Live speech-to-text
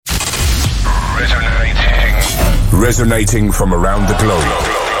Resonating from around the globe.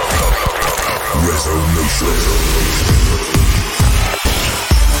 Resonation.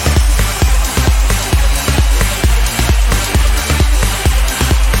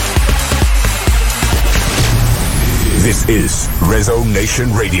 This is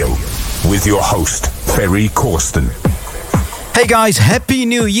Resonation Radio with your host, Ferry Corsten. Hey guys, Happy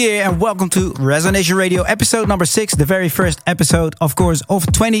New Year and welcome to Resonation Radio episode number 6, the very first episode, of course, of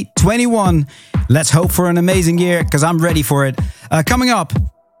 2021. Let's hope for an amazing year, because I'm ready for it. Coming up,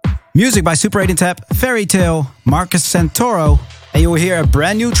 music by Super 8 and Tap, Fairy Tale, Marcus Santoro, and you'll hear a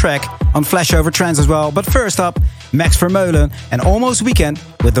brand new track on Flashover Trance as well. But first up, Max Vermeulen and Almost Weekend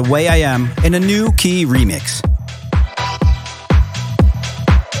with The Way I Am in a new key remix.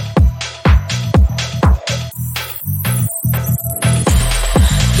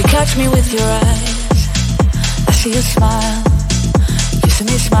 Catch me with your eyes, I see you smile, you see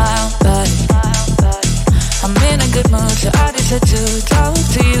me smile back. I'm in a good mood, so I decide to talk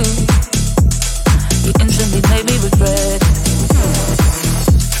to you. You instantly made me regret.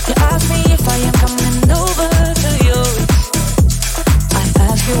 You ask me if I am coming over to yours. I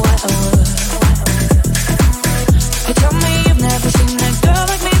ask you why I would. You tell me you've never seen a girl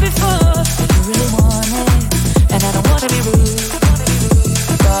like me before. You really want it, and I don't want to be rude.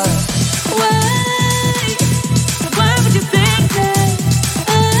 Why would you think that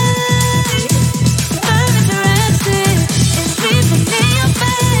I'm interested in sleeping in your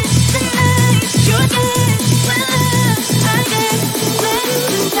bed tonight? You're dead when I get blessed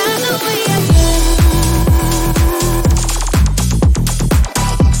by the way I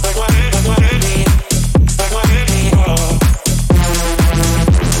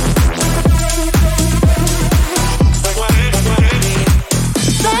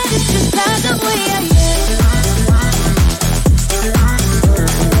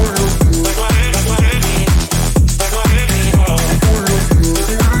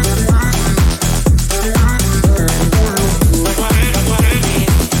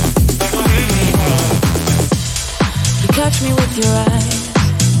me with your eyes,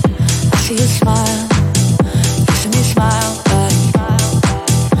 I see you smile, you see me smile back.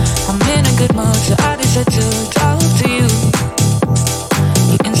 I'm in a good mood, so I decide to talk to you.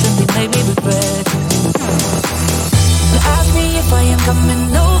 You instantly made me regret. You ask me if I am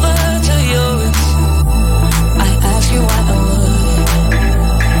coming over to yours. I ask you why I would.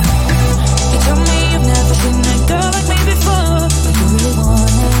 You tell me you've never seen a girl like me before, but you really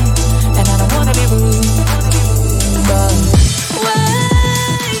want it, and I don't wanna be rude.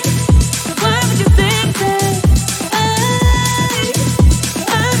 Why would you think that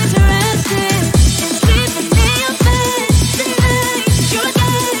I'm interested in sleeping in your bed tonight? You're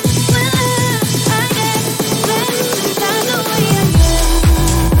dead when I get blessed by the way I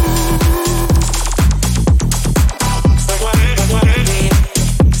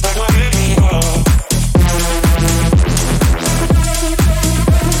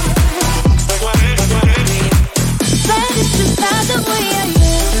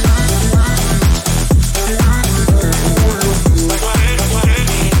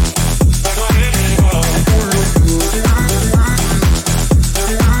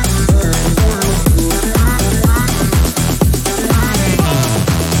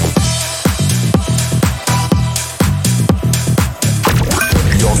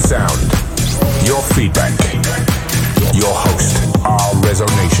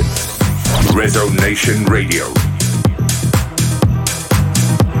Resonation Radio.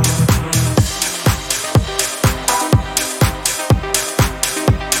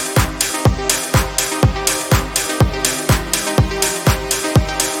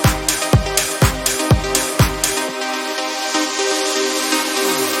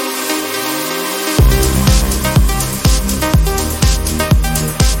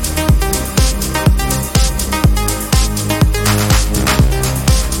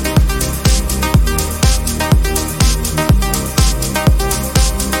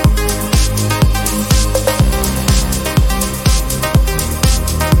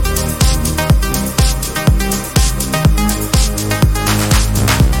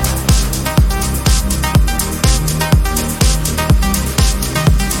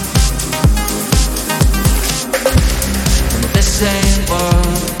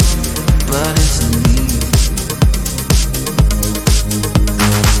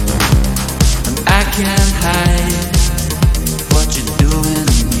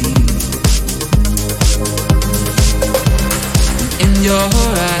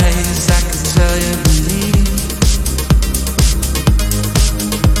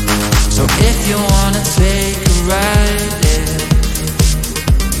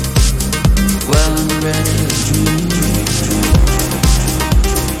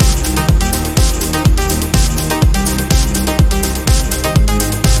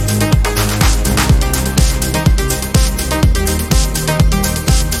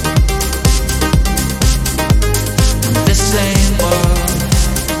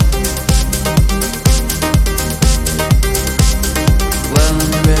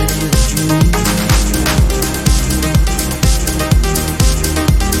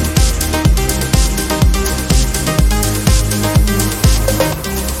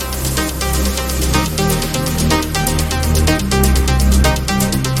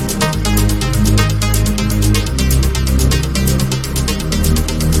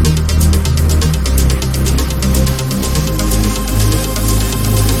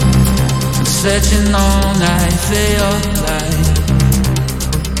 Searching all night for your light.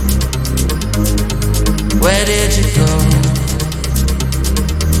 Where did you go?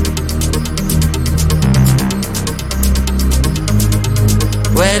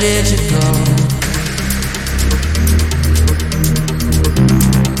 Where did you go?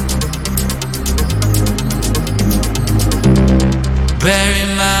 Bury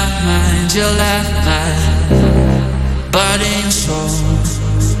my mind, you'll have my body and soul.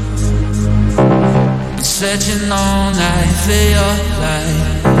 Searching all night for your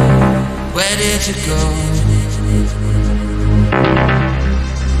light. Where did you go?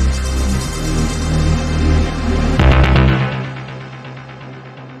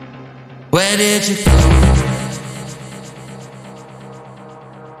 Where did you go?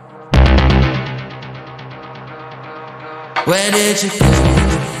 Where did you go?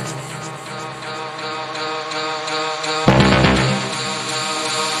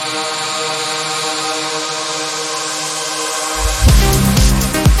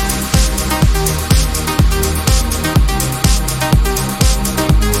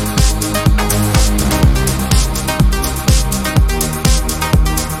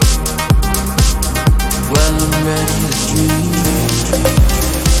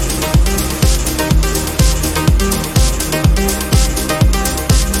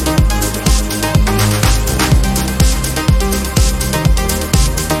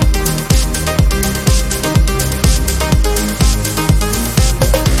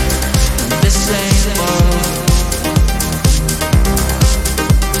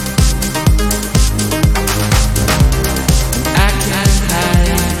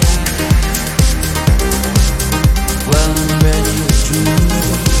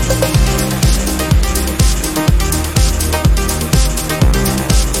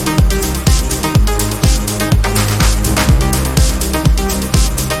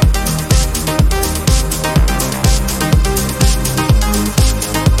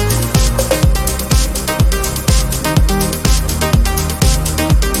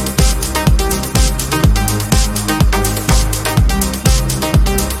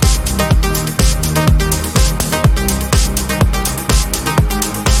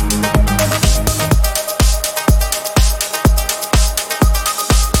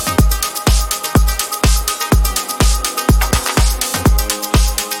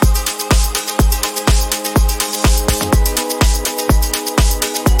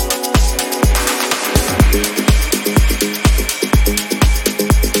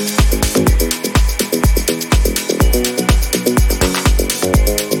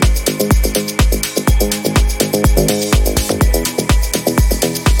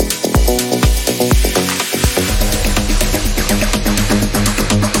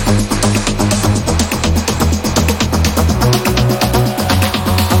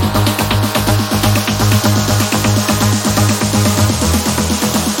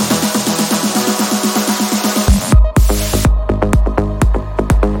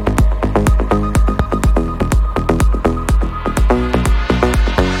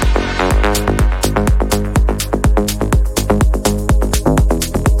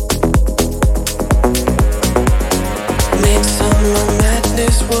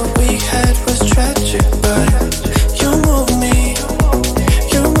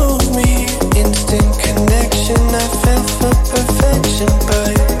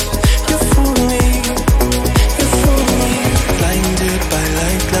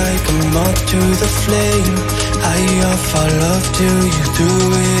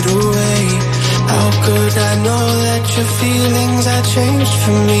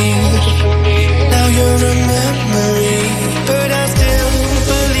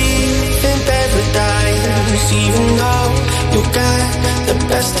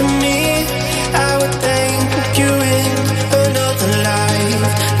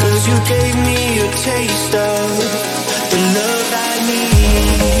 Taste of the love I need.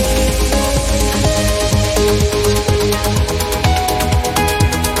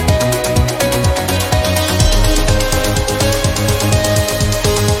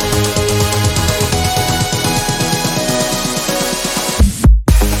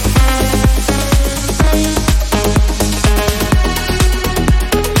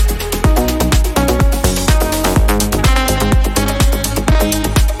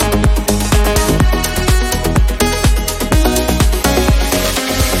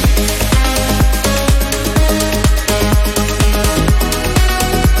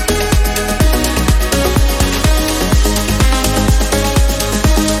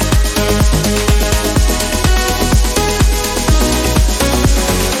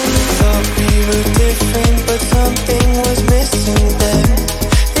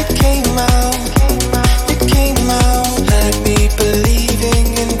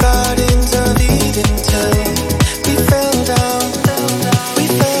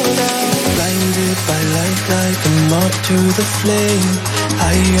 to the flame.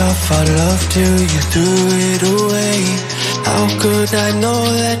 I offer love till you threw it away. How could I know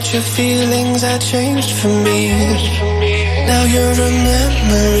that your feelings had changed for me? Now you're a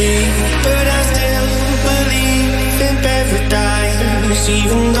memory, but I still believe in paradise.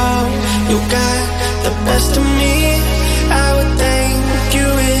 Even though you got the best of me, I would thank you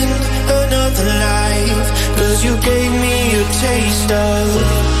in another life, 'cause you gave me a taste of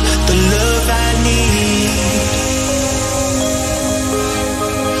the love I need.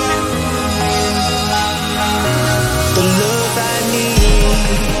 The love I need.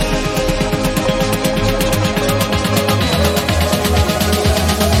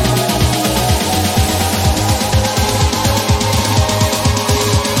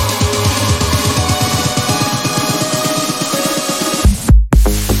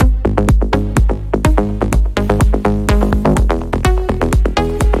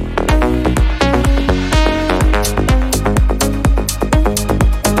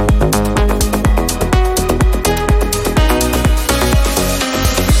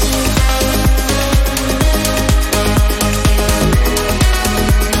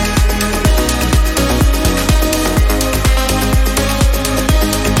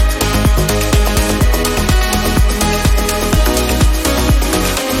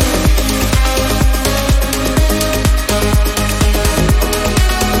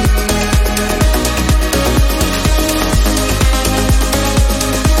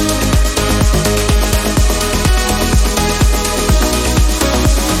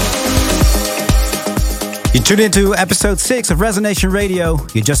 Tune into episode 6 of Resonation Radio.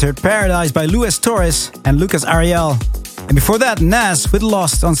 You just heard Paradise by Luis Torres and Lucas Ariel. And before that, Nas with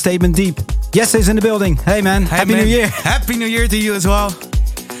Lost on Statement Deep. Yesterday's in the building. Hey man, Happy New Year. Happy New Year to you as well.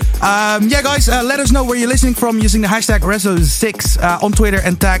 Yeah, guys, let us know where you're listening from using the hashtag Rezo6 on Twitter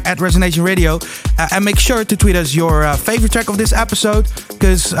and tag at Resonation Radio. And make sure to tweet us your favorite track of this episode,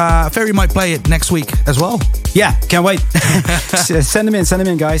 because Ferry might play it next week as well. Yeah, can't wait. Send them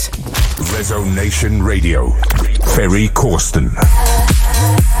in, guys. Resonation Radio. Ferry Corsten.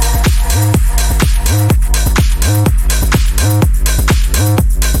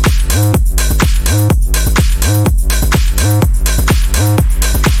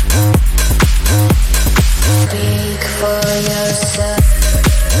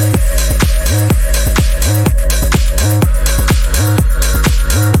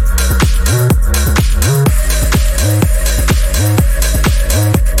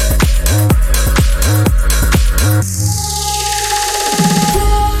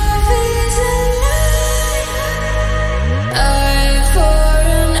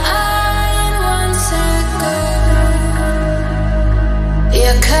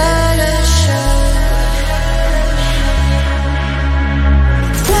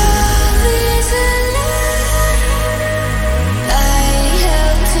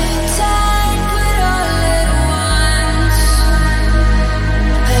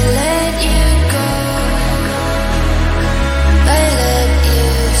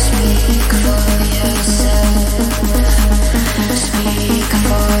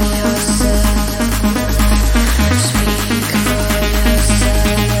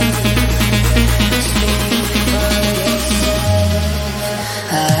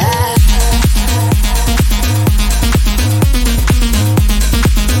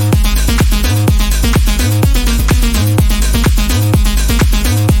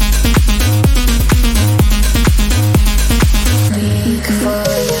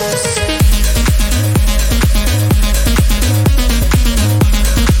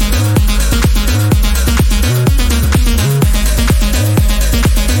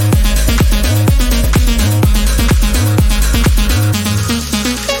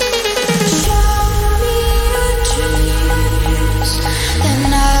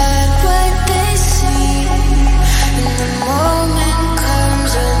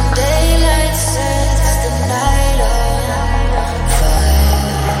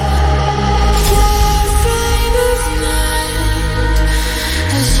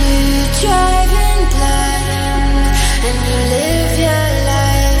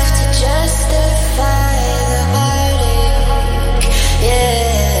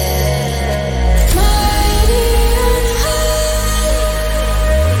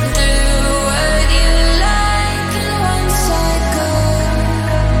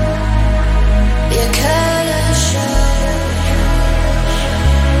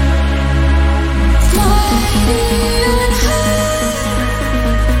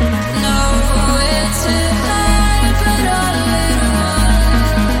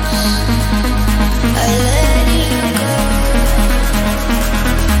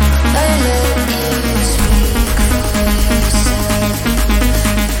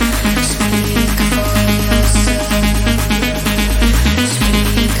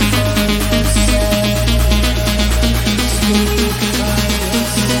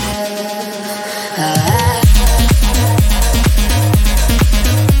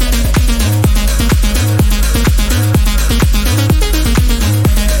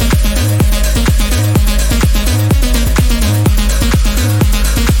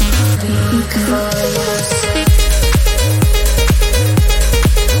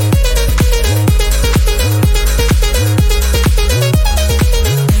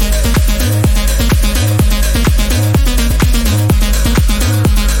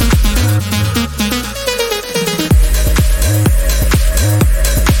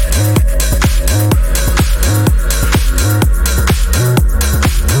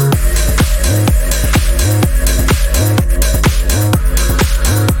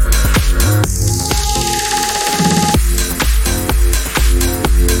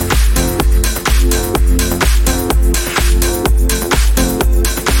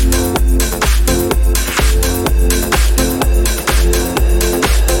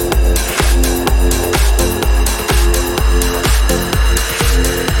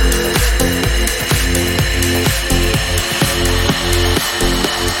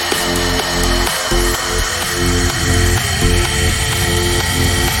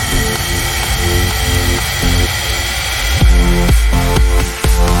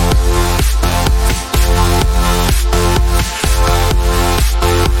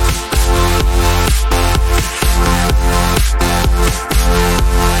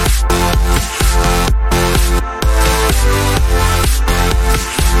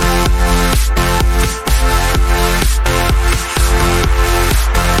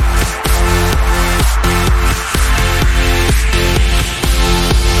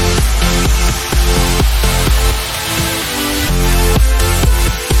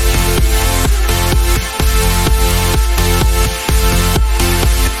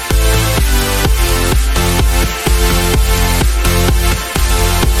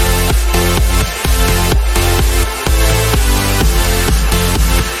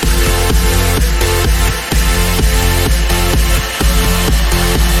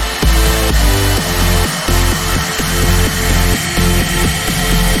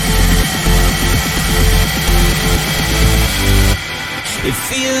 It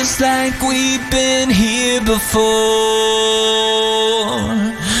feels like we've been here before.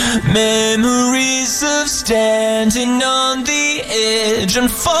 Memories of standing on the edge and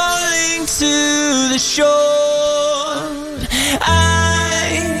falling to the shore.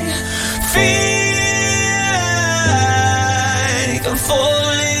 I feel like I'm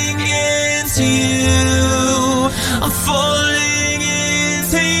falling into you. I'm falling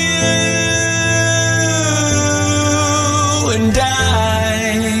into you, and I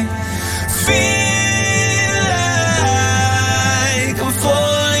feel like I'm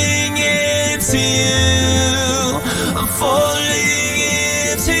falling into you. I'm falling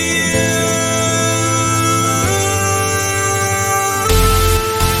into you.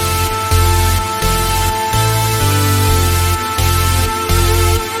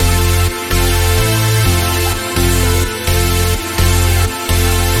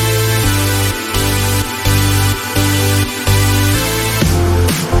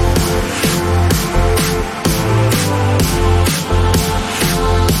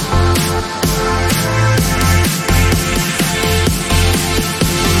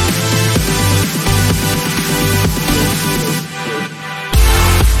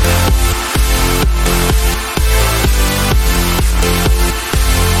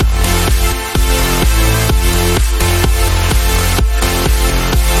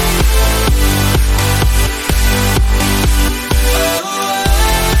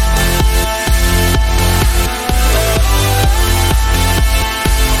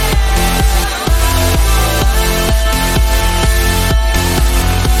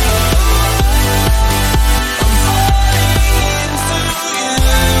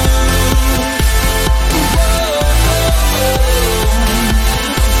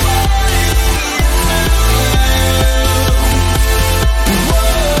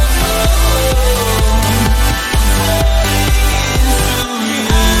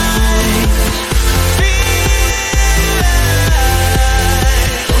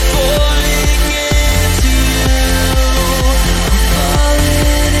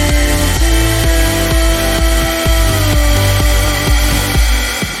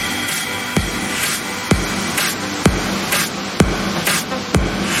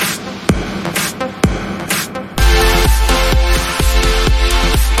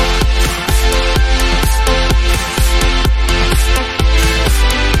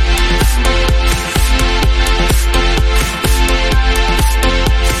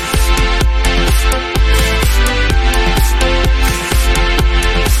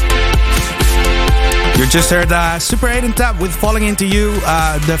 Just heard Super 8 and Tap with Falling Into You,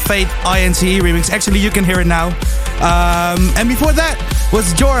 the Fate INCE remix. Actually, you can hear it now. And before that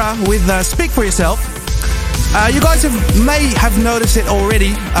was Jora with Speak For Yourself. You guys may have noticed it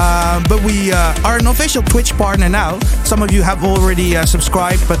already, but we are an official Twitch partner now. Some of you have already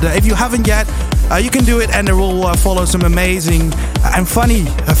subscribed, but if you haven't yet, you can do it, and there will follow some amazing and funny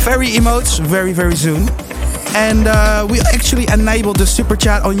fairy emotes very, very soon. And we actually enabled the super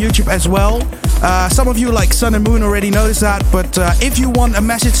chat on YouTube as well. Some of you like Sun and Moon already noticed that, but if you want a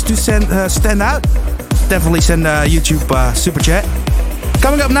message to stand out, definitely send a YouTube super chat.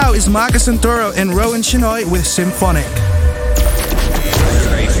 Coming up now is Marcus Santoro and Rowan Shinoy with Symphonic.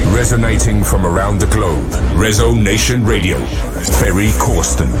 Resonating from around the globe, Rezo Nation Radio, Ferry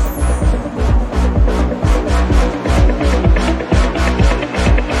Corsten.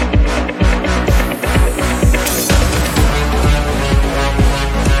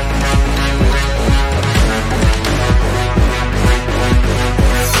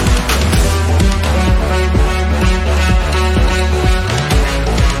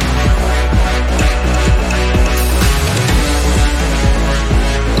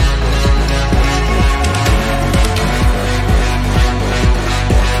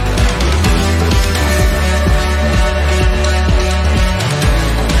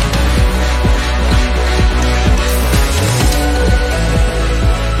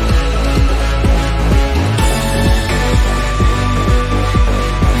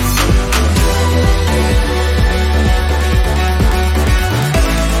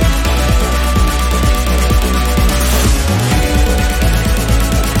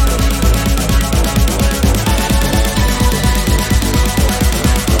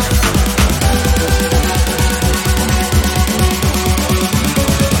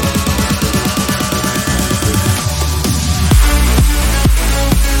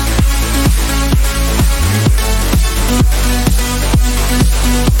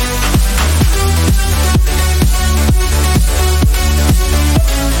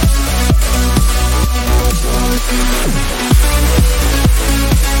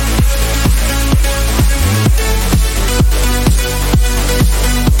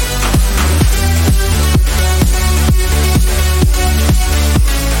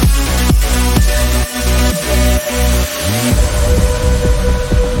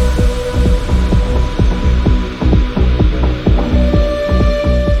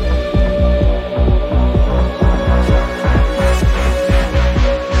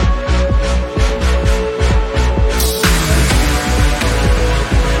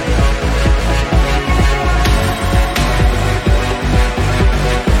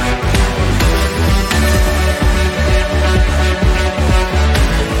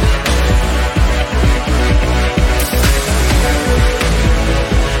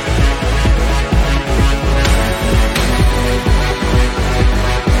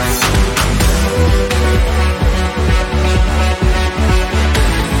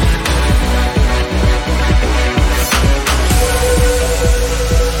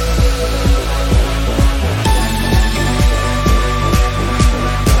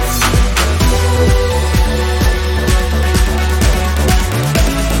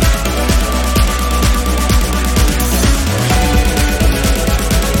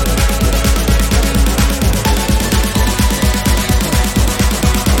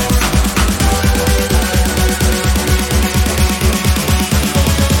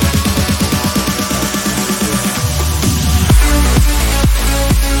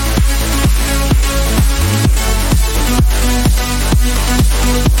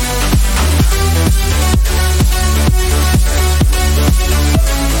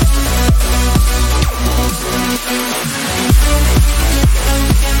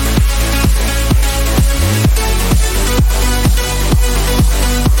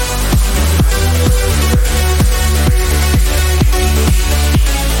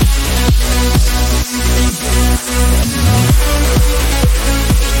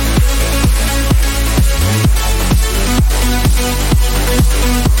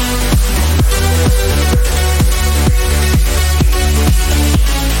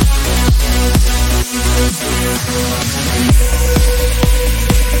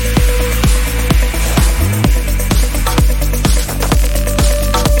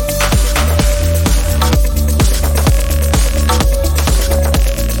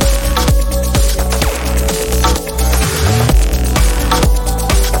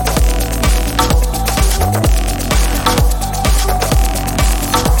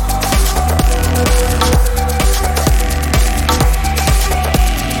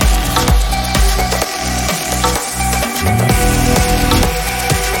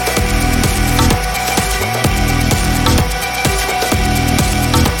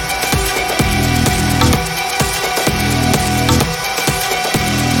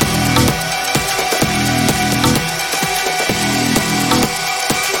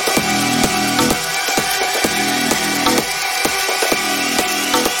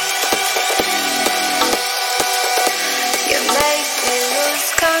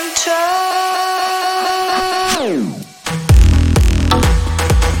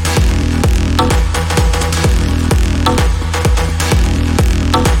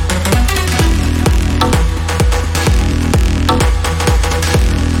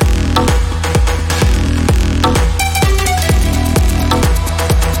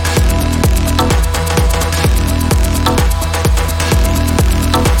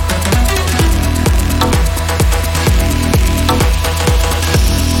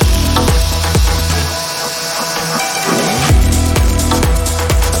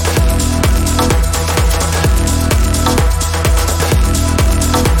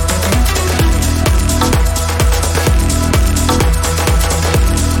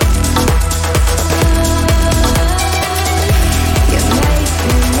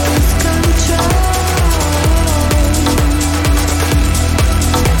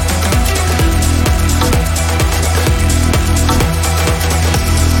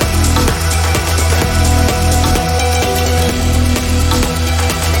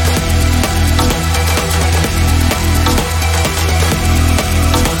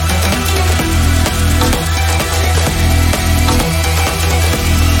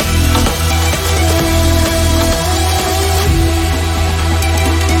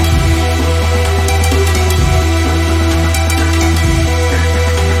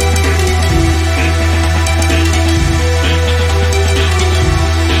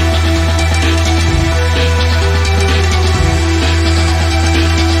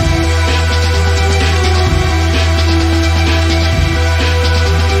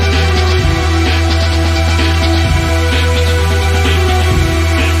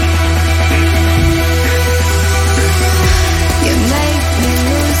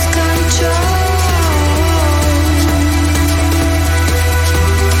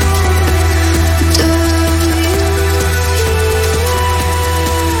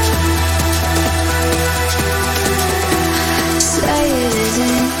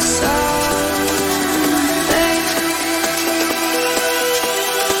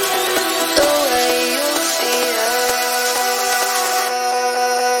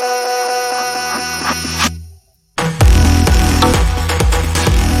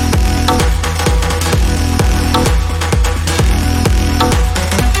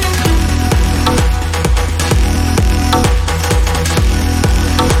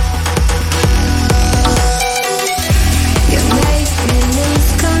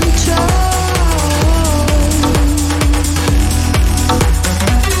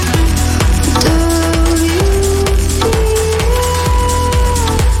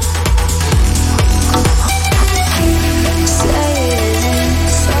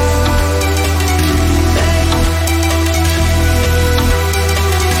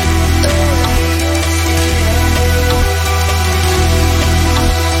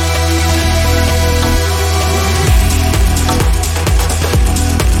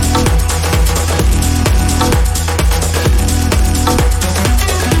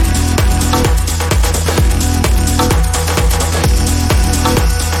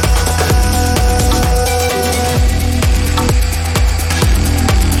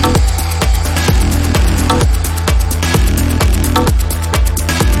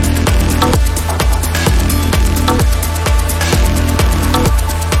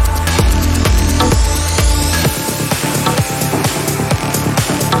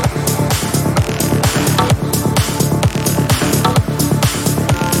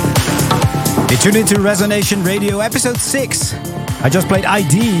 You tuned into Resonation Radio episode 6. I just played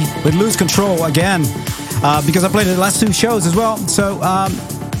ID with Lose Control again because I played the last 2 shows as well. So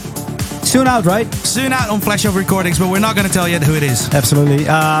soon out, right? Soon out on Flash of Recordings, but we're not going to tell yet who it is. Absolutely.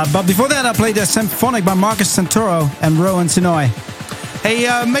 But before that, I played Symphonic by Marcus Santoro and Rowan Sinoy. Hey,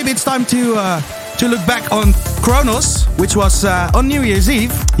 maybe it's time to look back on Kronos, which was on New Year's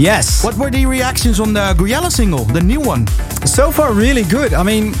Eve. Yes. What were the reactions on the Gruyella single, the new one? So far, really good. I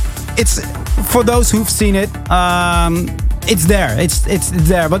mean, it's for those who've seen it. It's there. It's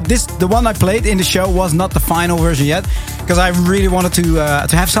there. But the one I played in the show was not the final version yet, because I really wanted to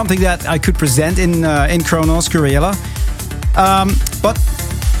have something that I could present in Kronos Gruyella. But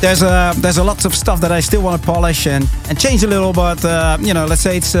there's a lot of stuff that I still want to polish and change a little. But let's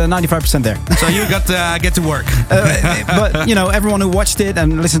say it's 95% there. So you got to get to work. But everyone who watched it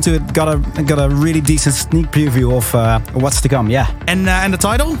and listened to it got a really decent sneak preview of what's to come. Yeah. And the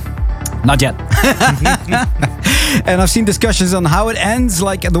title? Not yet. And I've seen discussions on how it ends,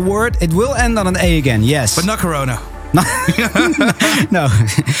 like the word. It will end on an A again, yes. But not Corona. No.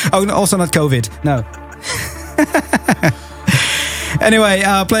 Oh, also not COVID. No. Anyway,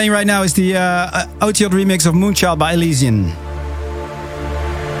 playing right now is the Otiot remix of Moonchild by Elysian.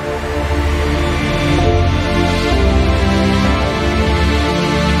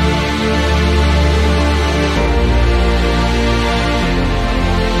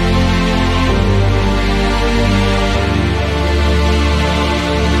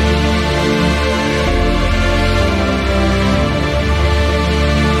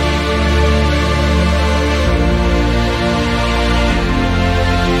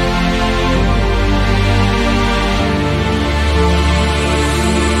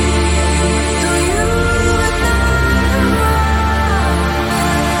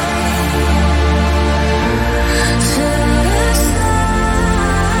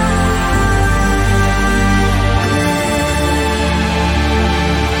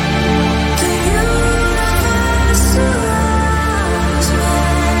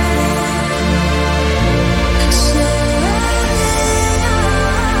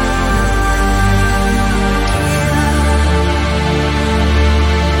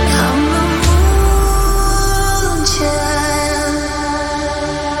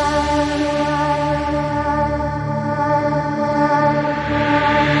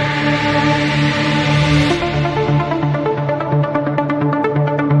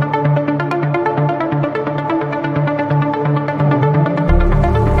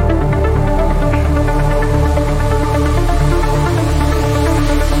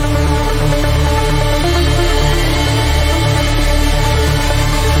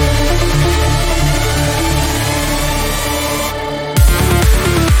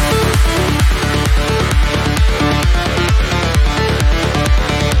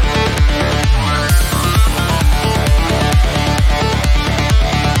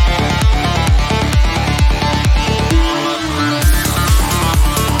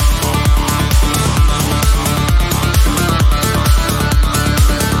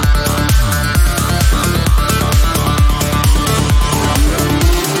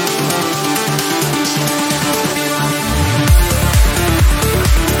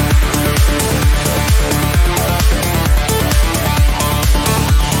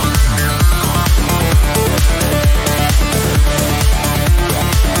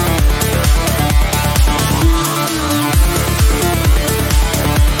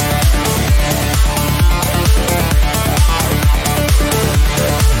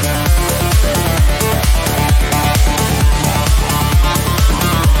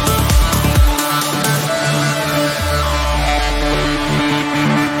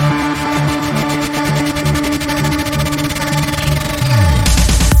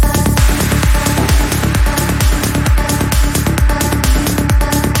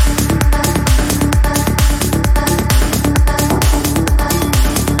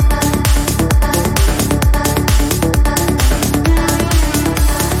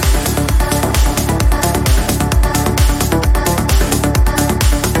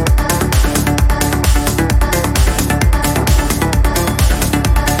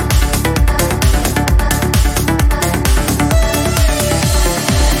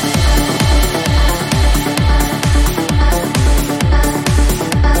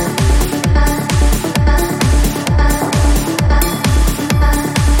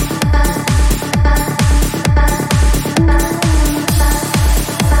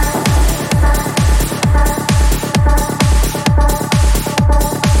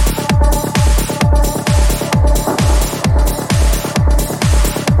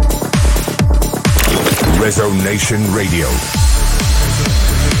 Rezo Nation Radio.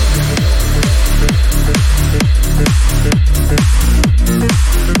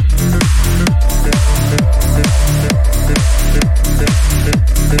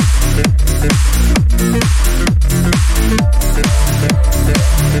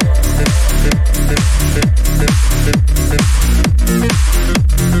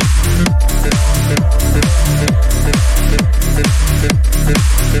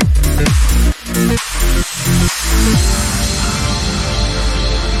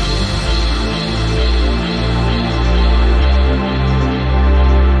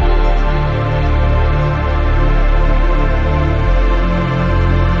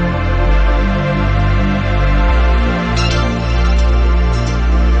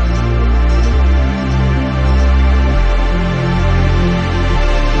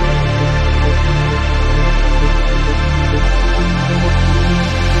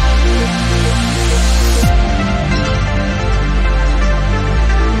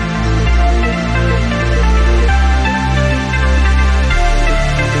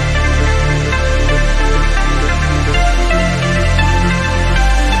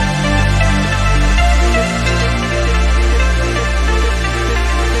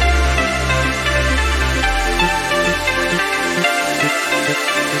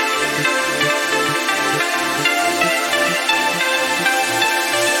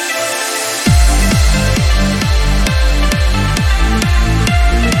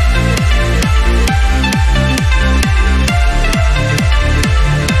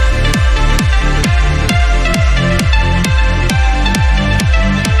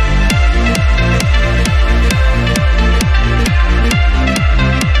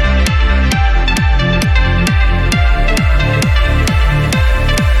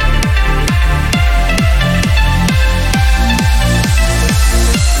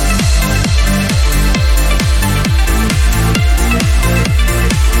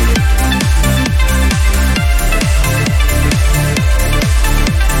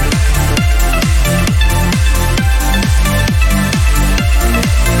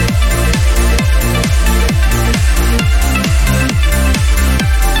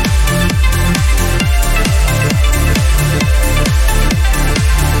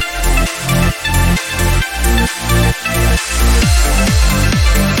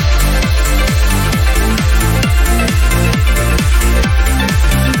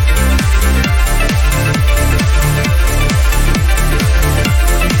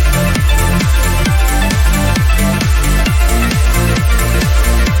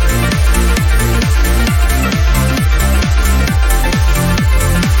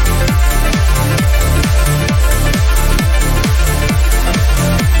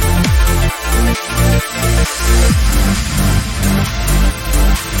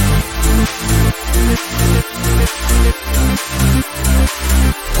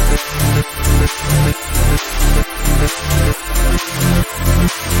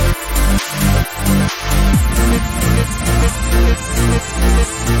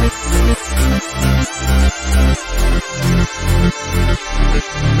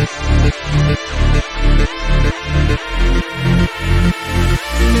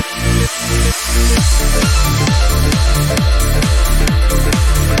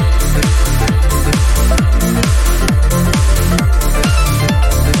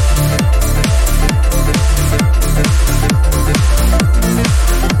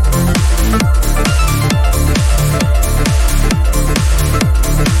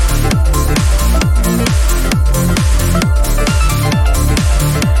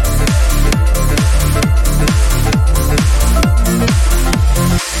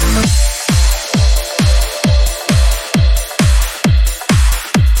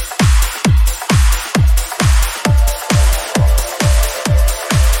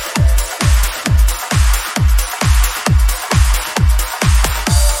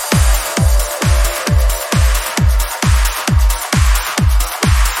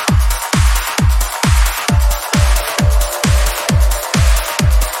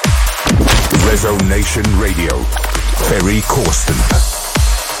 Nation Radio. Ferry Corsten.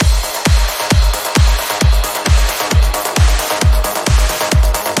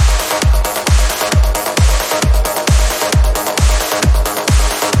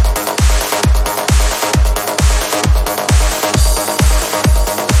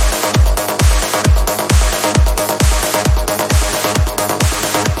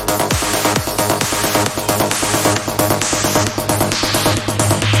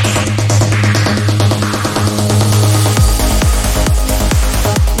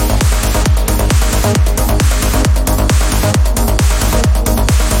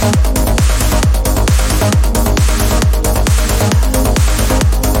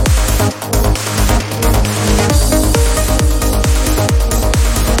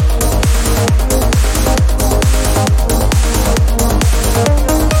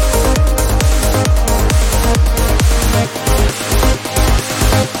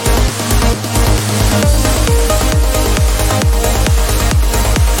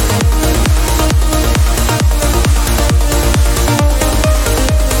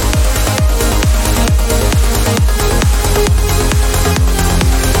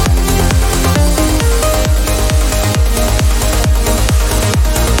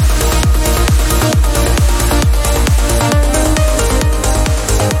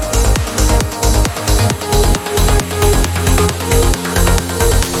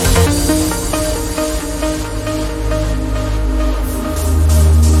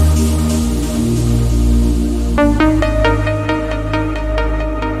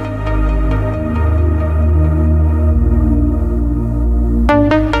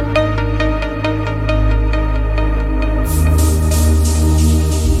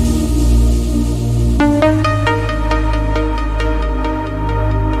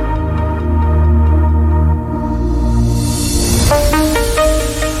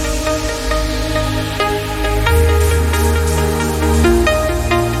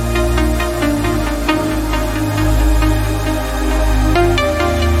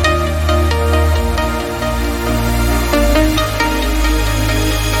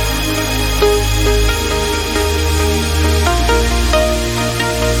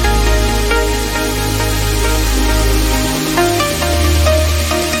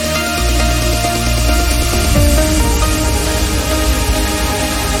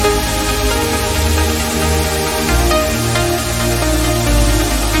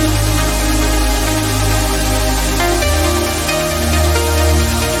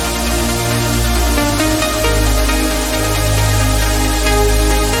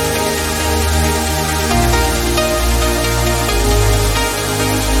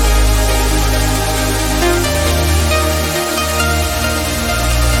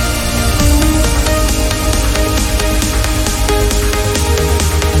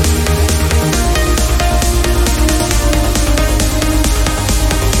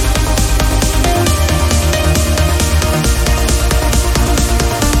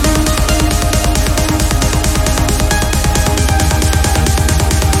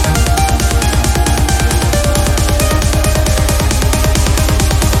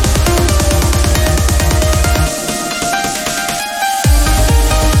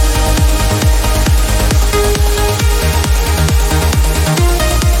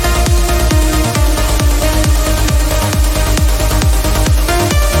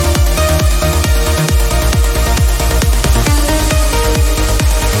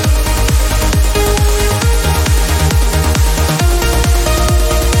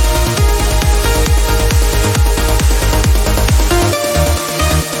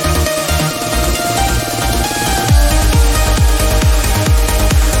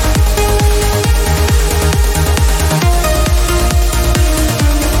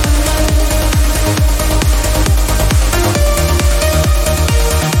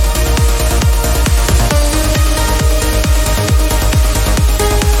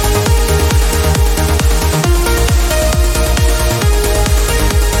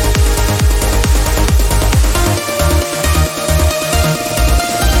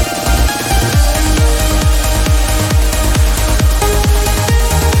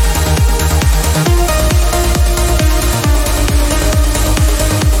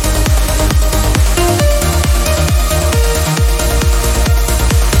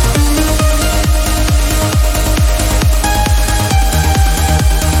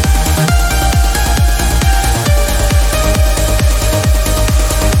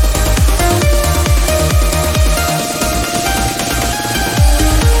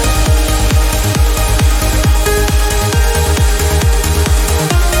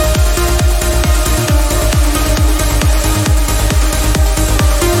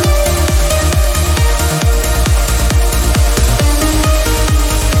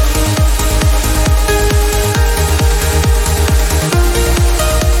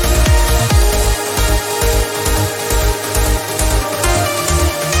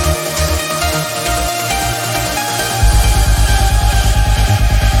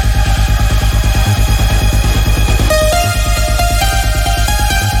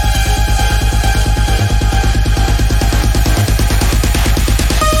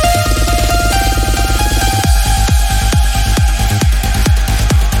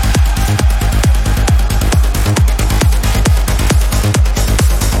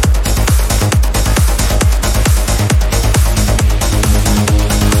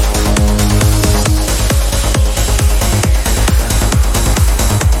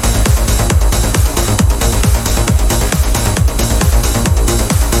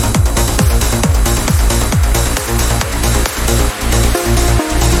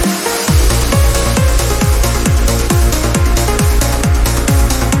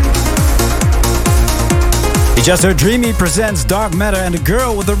 You just heard Dreamy presents Dark Matter and the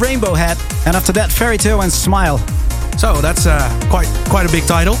Girl with the Rainbow Hat. And after that, Fairy Tale and Smile. So that's quite a big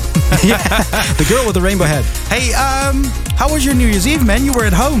title. Yeah, The Girl with the Rainbow Hat. Hey, how was your New Year's Eve, man? You were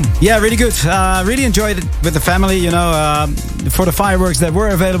at home. Yeah, really good. Really enjoyed it with the family. You know, for the fireworks that were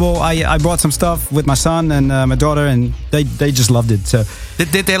available, I brought some stuff with my son and my daughter, and they just loved it. So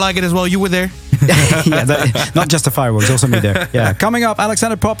did they like it as well? You were there. Yeah, not just the fireworks, also me there. Yeah, coming up,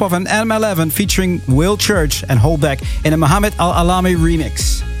 Alexander Popov and M11 featuring Will Church and Holdback in a Muhammad Al Alami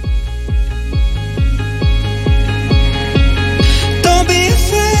remix. Don't be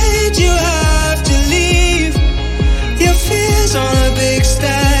afraid, you have to leave your fears on a big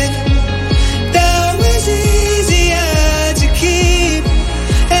stack. That was easier to keep,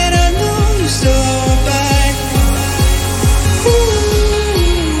 and I know you still hold back. Ooh,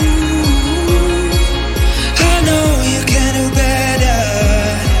 I know you can do better.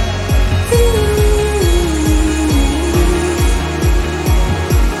 Ooh.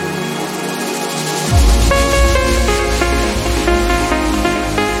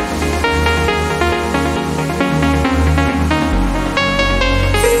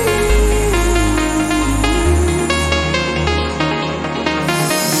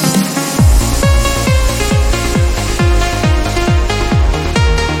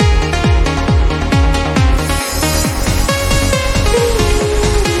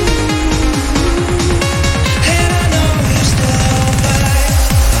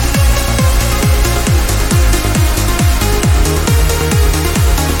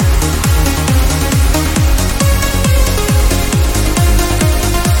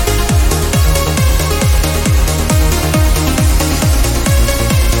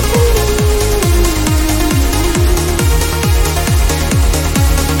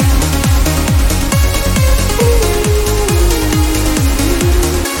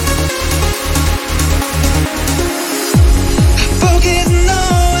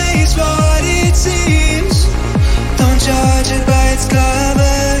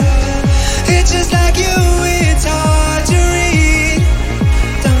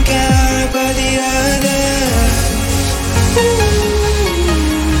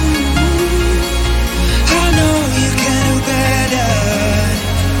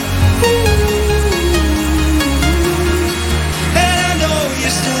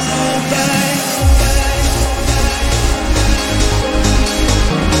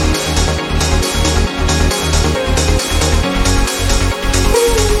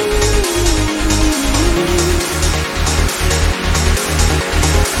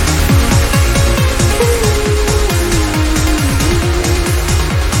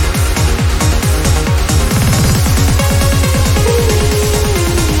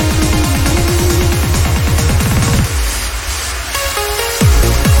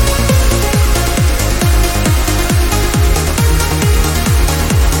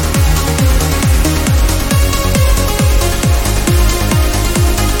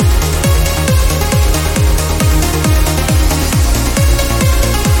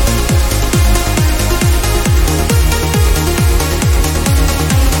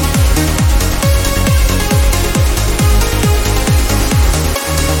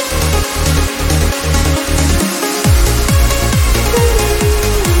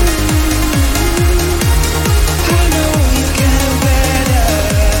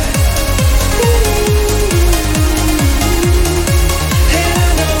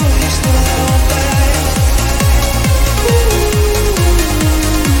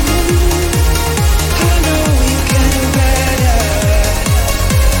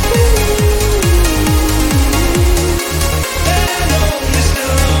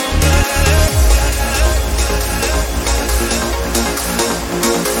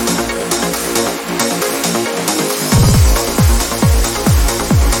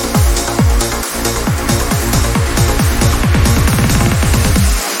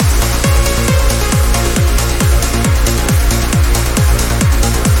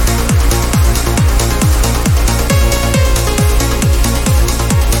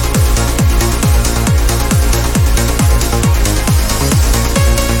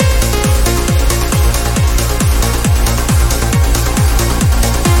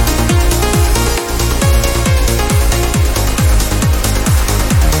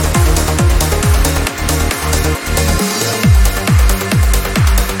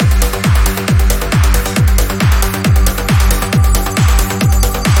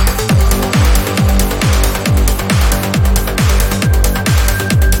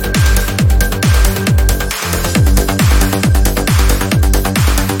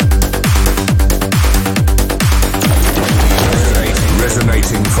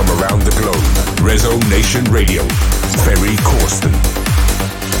 Radio. Ferry Corsten.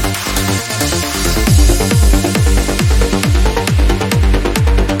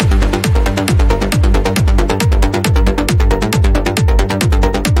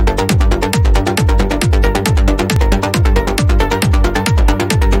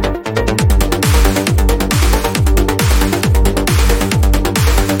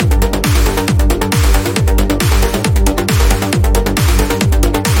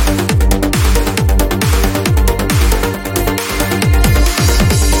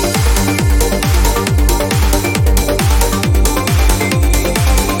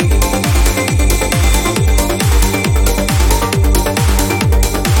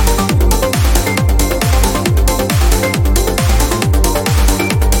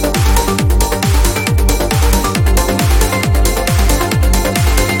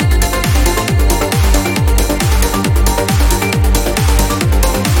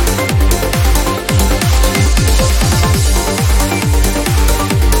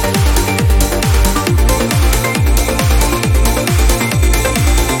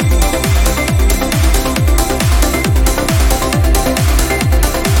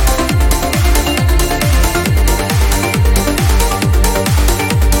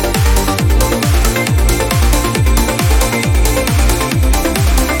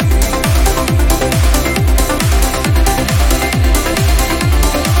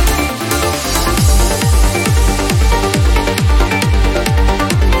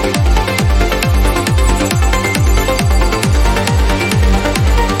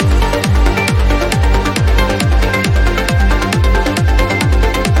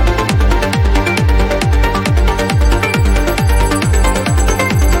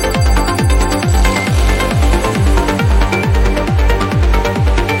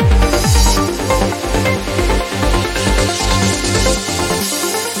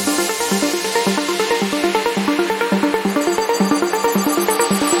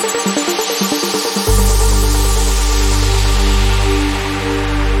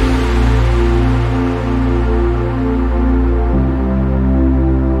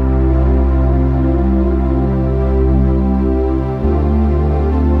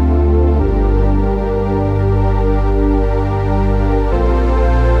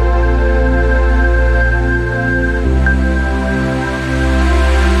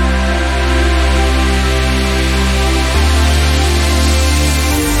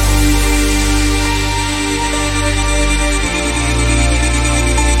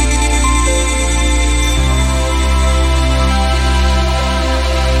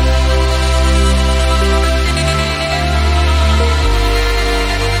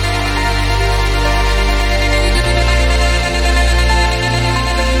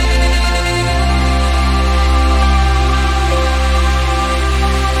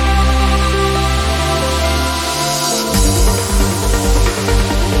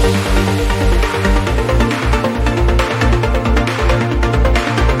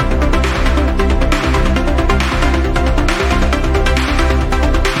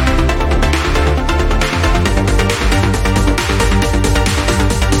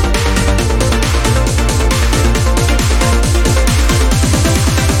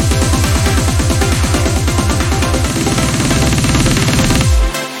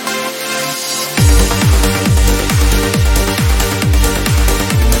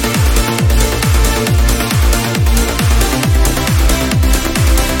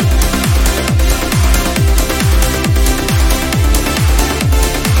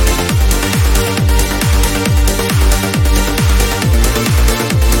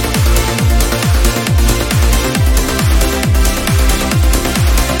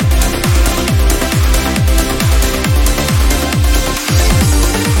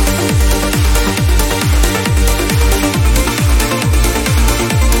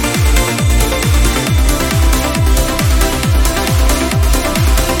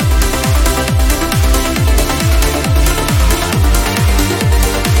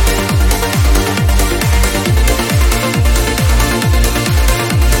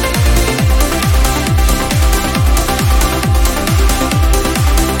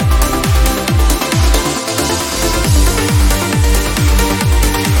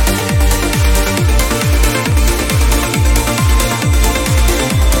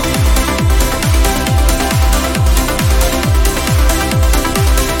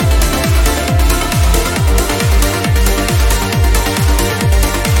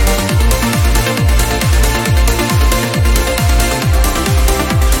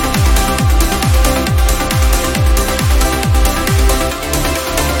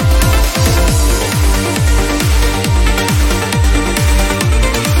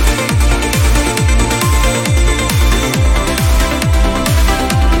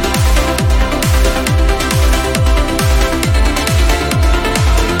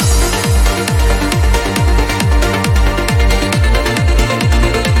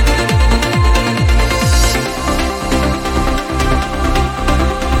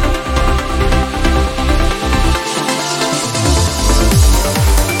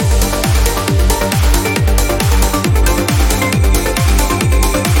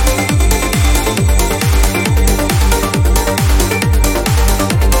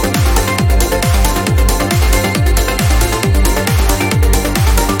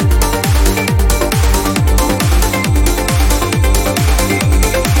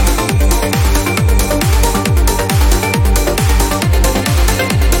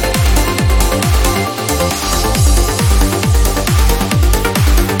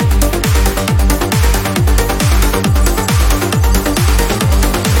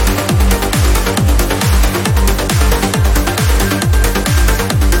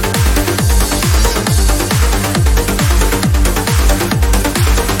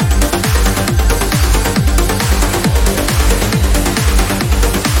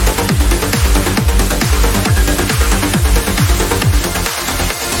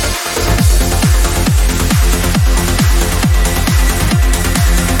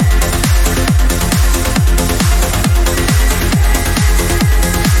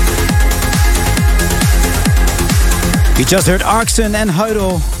 Just heard Arkson and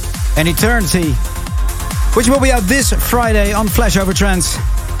Heudel and Eternity, which will be out this Friday on Flashover Trance.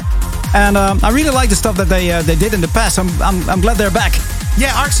 And I really like the stuff that they did in the past. I'm glad they're back.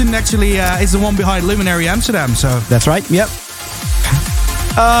 Yeah, Arkson actually is the one behind Luminary Amsterdam. So that's right. Yep.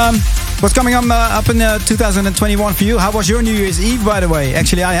 What's coming up in 2021 for you? How was your New Year's Eve, by the way?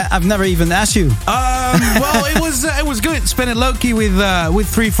 Actually, I've never even asked you. Well, it was good. Spent it low key with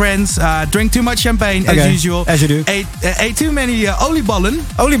 3 friends. Drank too much champagne as usual. As you do. Ate too many oliebollen.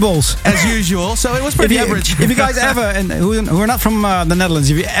 Olieballs as usual. So it was pretty average. If you guys ever, and who are not from the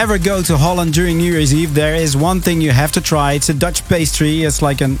Netherlands, if you ever go to Holland during New Year's Eve, there is one thing you have to try. It's a Dutch pastry. It's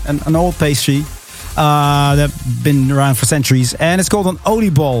like an old pastry. That's been around for centuries, and it's called an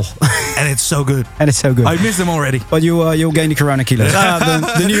oliebol. And it's so good. I miss them already. But you'll gain the Corona kilos.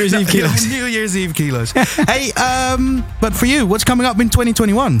 The New Year's Eve kilos. New Year's Eve kilos. Hey, but for you, what's coming up in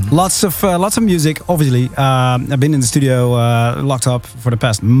 2021? Lots of music, obviously. I've been in the studio locked up for the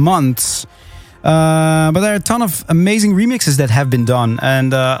past months. But there are a ton of amazing remixes that have been done,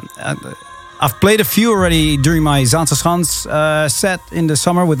 and I've played a few already during my Zaanse Schans set in the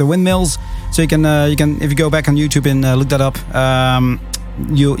summer with the windmills. So you can if you go back on YouTube and look that up,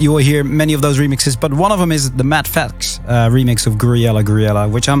 you will hear many of those remixes. But one of them is the Matt Fax remix of Guriella,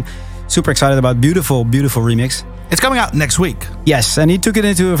 which I'm super excited about. Beautiful remix. It's coming out next week. Yes, and he took it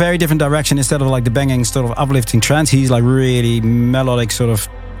into a very different direction. Instead of like the banging sort of uplifting trance, he's like really melodic sort of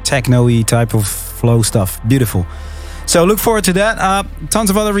techno-y type of flow stuff. Beautiful. So look forward to that. Tons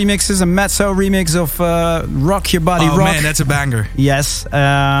of other remixes. A Matzo remix of Rock Your Body Rock. Oh man, that's a banger. Yes.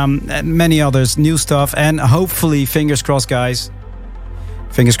 And many others. New stuff. And hopefully, fingers crossed, guys.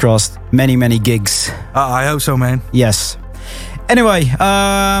 Fingers crossed. Many gigs. I hope so, man. Yes. Anyway,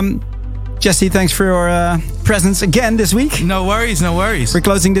 Jesse, thanks for your presence again this week. No worries. We're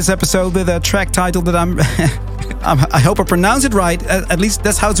closing this episode with a track title that I hope I pronounce it right. At least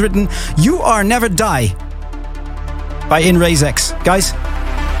that's how it's written. You Are Never Die. By In Raise X. Guys,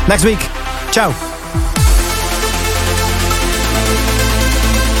 next week. Ciao.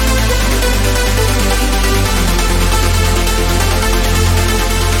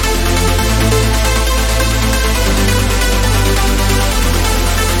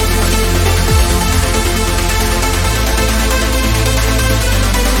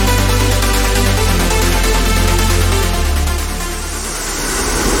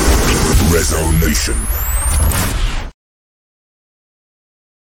 Resonation.